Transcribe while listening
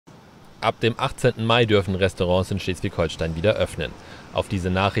Ab dem 18. Mai dürfen Restaurants in Schleswig-Holstein wieder öffnen. Auf diese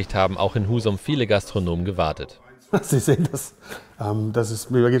Nachricht haben auch in Husum viele Gastronomen gewartet. Sie sehen das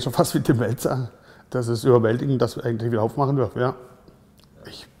ist, mir geht schon fast wie dem Wälzer. Das ist überwältigend, dass wir eigentlich wieder aufmachen dürfen. Ja.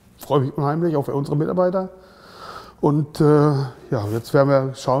 Ich freue mich unheimlich auch für unsere Mitarbeiter. Und ja, jetzt werden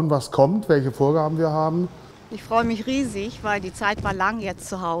wir schauen, was kommt, welche Vorgaben wir haben. Ich freue mich riesig, weil die Zeit war lang jetzt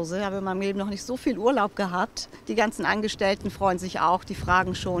zu Hause. Ich habe in meinem Leben noch nicht so viel Urlaub gehabt. Die ganzen Angestellten freuen sich auch, die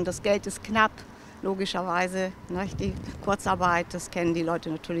fragen schon. Das Geld ist knapp, logischerweise. Die Kurzarbeit, das kennen die Leute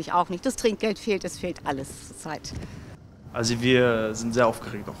natürlich auch nicht. Das Trinkgeld fehlt, es fehlt alles zur Zeit. Also wir sind sehr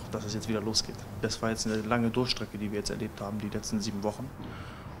aufgeregt, auch, dass es jetzt wieder losgeht. Das war jetzt eine lange Durchstrecke, die wir jetzt erlebt haben, die letzten 7 Wochen.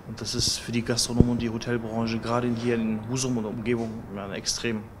 Und das ist für die Gastronomen und die Hotelbranche, gerade hier in Husum und Umgebung, eine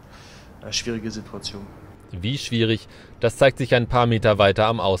extrem schwierige Situation. Wie schwierig, das zeigt sich ein paar Meter weiter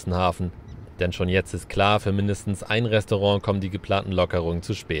am Außenhafen. Denn schon jetzt ist klar, für mindestens ein Restaurant kommen die geplanten Lockerungen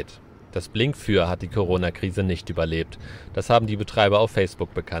zu spät. Das Blick hat die Corona-Krise nicht überlebt. Das haben die Betreiber auf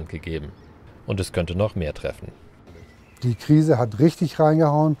Facebook bekannt gegeben. Und es könnte noch mehr treffen. Die Krise hat richtig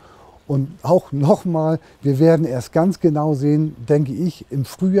reingehauen. Und auch nochmal, wir werden erst ganz genau sehen, denke ich, im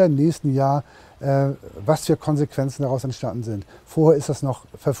Frühjahr nächsten Jahr, was für Konsequenzen daraus entstanden sind. Vorher ist das noch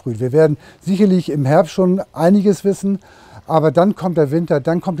verfrüht. Wir werden sicherlich im Herbst schon einiges wissen, aber dann kommt der Winter,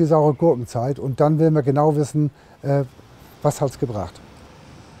 dann kommt die saure Gurkenzeit und dann werden wir genau wissen, was hat es gebracht.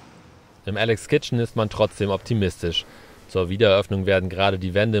 Im Alex Kitchen ist man trotzdem optimistisch. Zur Wiedereröffnung werden gerade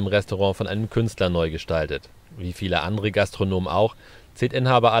die Wände im Restaurant von einem Künstler neu gestaltet. Wie viele andere Gastronomen auch, zählt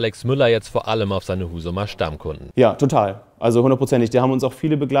Inhaber Alex Müller jetzt vor allem auf seine Husumer Stammkunden. Ja, total. Also 100%. Die haben uns auch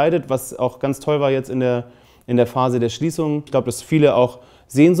viele begleitet, was auch ganz toll war jetzt in der Phase der Schließung. Ich glaube, dass viele auch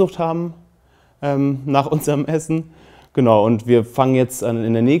Sehnsucht haben nach unserem Essen. Genau, und wir fangen jetzt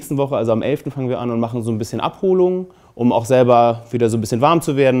in der nächsten Woche, also am 11. fangen wir an und machen so ein bisschen Abholung, um auch selber wieder so ein bisschen warm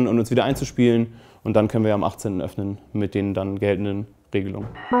zu werden und uns wieder einzuspielen. Und dann können wir am 18. öffnen mit den dann geltenden Regelungen.